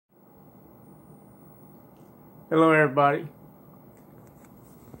Hello, everybody.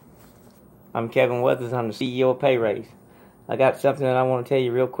 I'm Kevin Weathers. I'm the CEO of PayRaise. I got something that I want to tell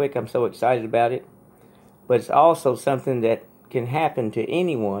you real quick. I'm so excited about it. But it's also something that can happen to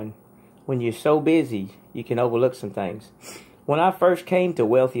anyone when you're so busy you can overlook some things. When I first came to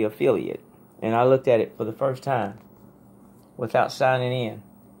Wealthy Affiliate and I looked at it for the first time without signing in,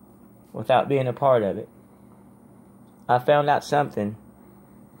 without being a part of it, I found out something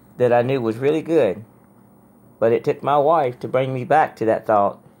that I knew was really good. But it took my wife to bring me back to that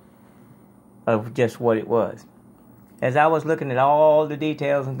thought of just what it was. As I was looking at all the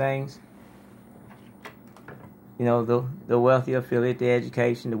details and things, you know, the Wealthy Affiliate, the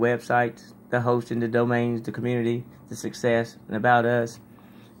education, the websites, the hosting, the domains, the community, the success, and about us,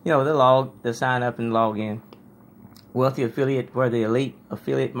 you know, the sign up and log in. Wealthy Affiliate, where the elite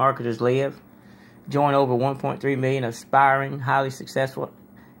affiliate marketers live. Join over 1.3 million aspiring, highly successful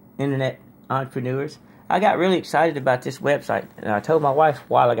internet entrepreneurs. I got really excited about this website, and I told my wife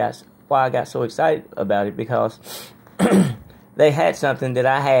why I got so excited about it, because they had something that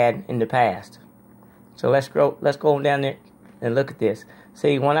I had in the past. So let's go on down there and look at this.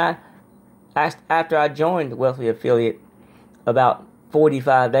 See, after I joined the Wealthy Affiliate about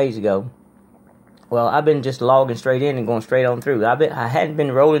 45 days ago, well, I've been just logging straight in and going straight on through. I hadn't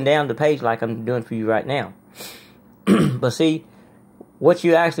been rolling down the page like I'm doing for you right now. But see, what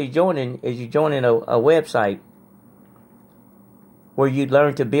you're actually joining is you're joining a website where you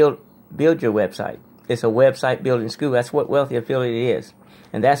learn to build your website. It's a website building school. That's what Wealthy Affiliate is.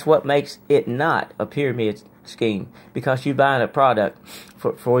 And that's what makes it not a pyramid scheme. Because you're buying a product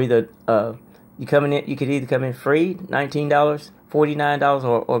for either, you could either come in free, $19,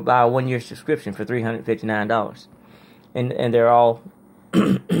 $49, or buy a 1-year subscription for $359. And they're all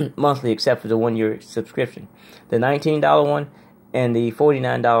monthly except for the 1-year subscription. The $19 one and the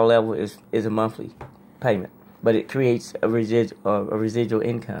 $49 level is a monthly payment, but it creates a residual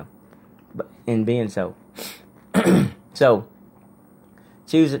income in being so. So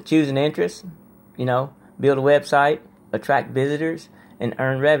choose an interest, you know, build a website, attract visitors, and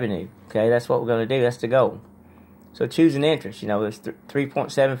earn revenue. Okay, that's what we're going to do. That's the goal. So choose an interest. You know, there's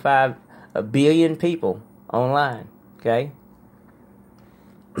 3.75 billion people online. Okay,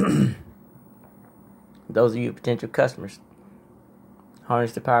 those are your potential customers.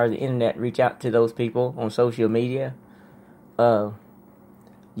 Harness the power of the internet. Reach out to those people on social media,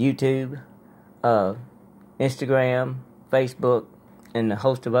 YouTube, Instagram, Facebook, and a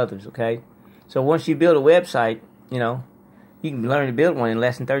host of others. Okay, so once you build a website, you know, you can learn to build one in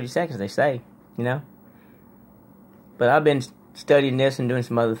less than 30 seconds. They say, you know. But I've been studying this and doing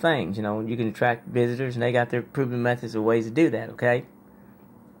some other things. You know, you can attract visitors, and they got their proven methods of ways to do that. Okay.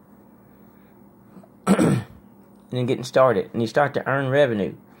 And then getting started, and you start to earn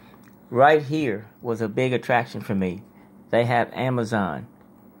revenue. Right here was a big attraction for me. They have Amazon.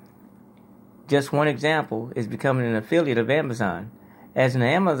 Just one example is becoming an affiliate of Amazon. As an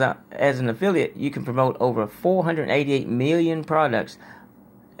affiliate, you can promote over 488 million products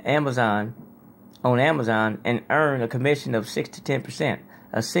on Amazon and earn a commission of 6 to 10%.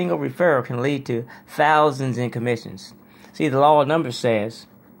 A single referral can lead to thousands in commissions. See, the law of numbers says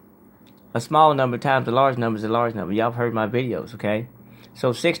a small number times a large number is a large number. Y'all have heard my videos, okay?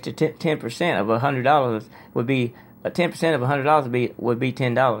 So 6 to 10% of $100 would be 10% of $100 would be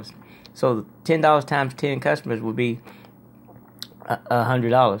 $10. So $10 times 10 customers would be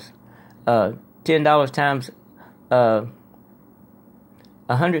 $100. $10 times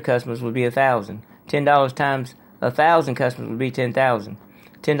 100 customers would be 1,000. $10 times 1,000 customers would be 10,000.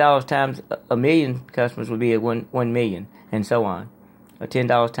 $10 times a million customers would be 1 million, and so on.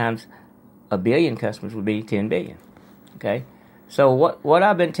 $10 times a billion customers would be 10 billion. Okay? So what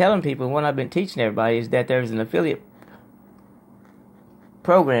I've been telling people, what I've been teaching everybody, is that there's an affiliate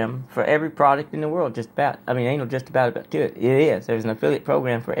program for every product in the world. Just about. I mean, ain't no just about to it. It is. There's an affiliate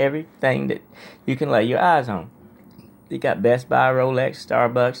program for everything that you can lay your eyes on. You got Best Buy, Rolex,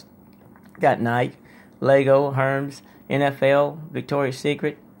 Starbucks, got Nike, Lego, Hermes, NFL, Victoria's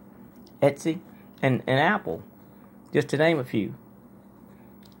Secret, Etsy, and Apple, just to name a few.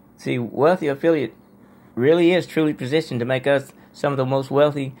 See, Wealthy Affiliate really is truly positioned to make us some of the most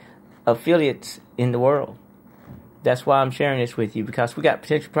wealthy affiliates in the world. That's why I'm sharing this with you, because we got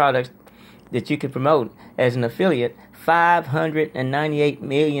potential products that you can promote as an affiliate. 598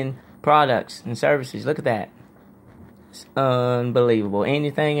 million products and services. Look at that. It's unbelievable.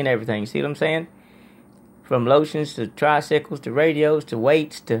 Anything and everything. You see what I'm saying? From lotions to tricycles to radios to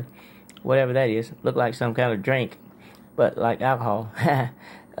weights to whatever that is. Look like some kind of drink, but like alcohol.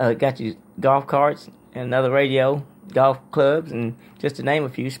 Got you golf carts and another radio, golf clubs, and just to name a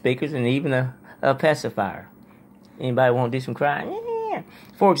few, speakers, and even a pacifier. Anybody want to do some crying? Yeah.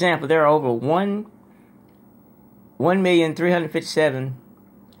 For example, there are over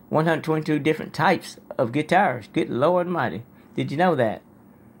 1,357,122 different types of guitars. Good Lord Almighty. Did you know that?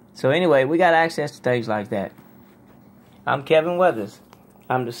 So anyway, we got access to things like that. I'm Kevin Weathers.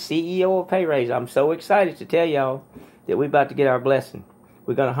 I'm the CEO of PayRaise. I'm so excited to tell y'all that we're about to get our blessing.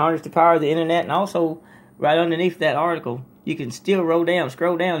 We're going to harness the power of the internet, and also right underneath that article, you can still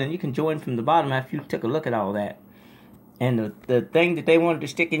scroll down, and you can join from the bottom after you took a look at all that. And the thing that they wanted to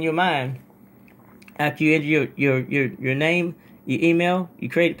stick in your mind, after you enter your name, your email, you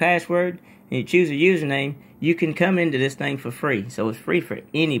create a password, and you choose a username, you can come into this thing for free. So it's free for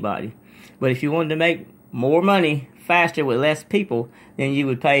anybody. But if you wanted to make more money faster with less people, then you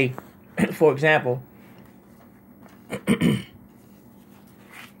would pay, for example, let's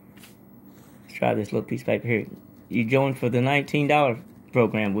try this little piece of paper here. You join for the $19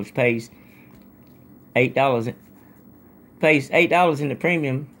 program, which pays $8. Pays $8 in the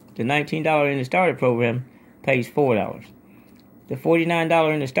premium. The $19 in the starter program pays $4. The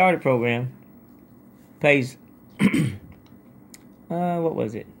 $49 in the starter program pays what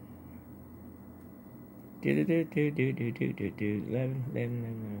was it?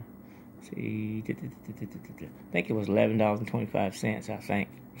 11. See, I think it was $11.25. I think,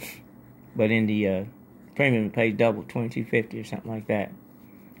 but in the premium it pays double, $22.50 or something like that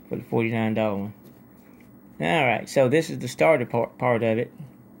for the $49 one. All right, so this is the starter part of it,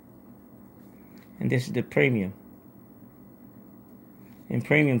 and this is the premium. And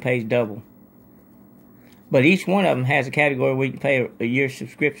premium pays double. But each one of them has a category where you can pay a year's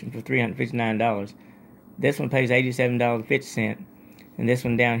subscription for $359. This one pays $87.50, and this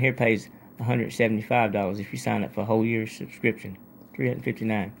one down here pays $175 if you sign up for a whole year's subscription,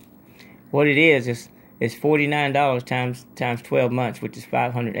 $359. What it is $49 times 12 months, which is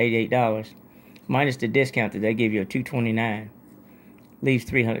 $588, minus the discount that they give you of $229, leaves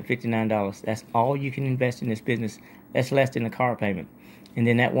 $359. That's all you can invest in this business. That's less than a car payment. And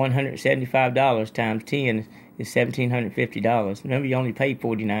then that $175 times 10 is $1,750. Remember, you only paid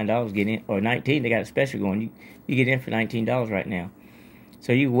 $49 to get in, or $19. They got a special going. You get in for $19 right now.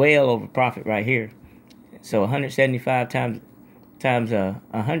 So you well over profit right here. So 175 times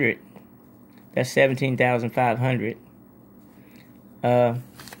 100, that's $17,500. I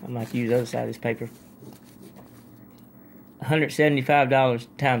might use the other side of this paper. $175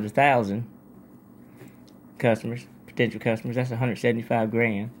 times 1,000 customers. Potential customers, that's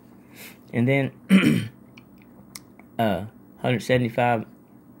 $175,000, and then $175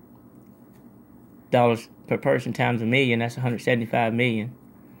 per person times $1 million. That's $175 million.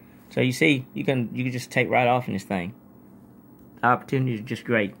 So you see, you can just take right off in this thing. The opportunity is just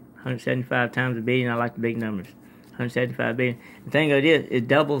great. 175 times $1 billion. I like the big numbers. 175 billion. The thing of it is, it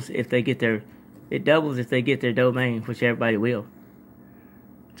doubles if they get their domain, which everybody will.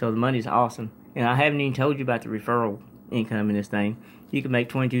 So the money's awesome. And I haven't even told you about the referral income in this thing. You can make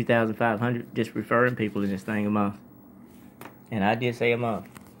 $22,500 just referring people in this thing a month. And I did say a month.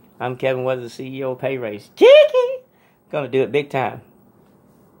 I'm Kevin Weathers, the CEO of PayRaise. Cheeky! Gonna do it big time.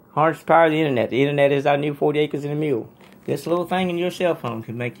 Harness the power of the internet. The internet is our new 40 acres and a mule. This little thing in your cell phone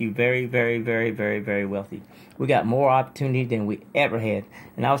can make you very, very, very, very, very wealthy. We got more opportunity than we ever had.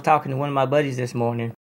 And I was talking to one of my buddies this morning.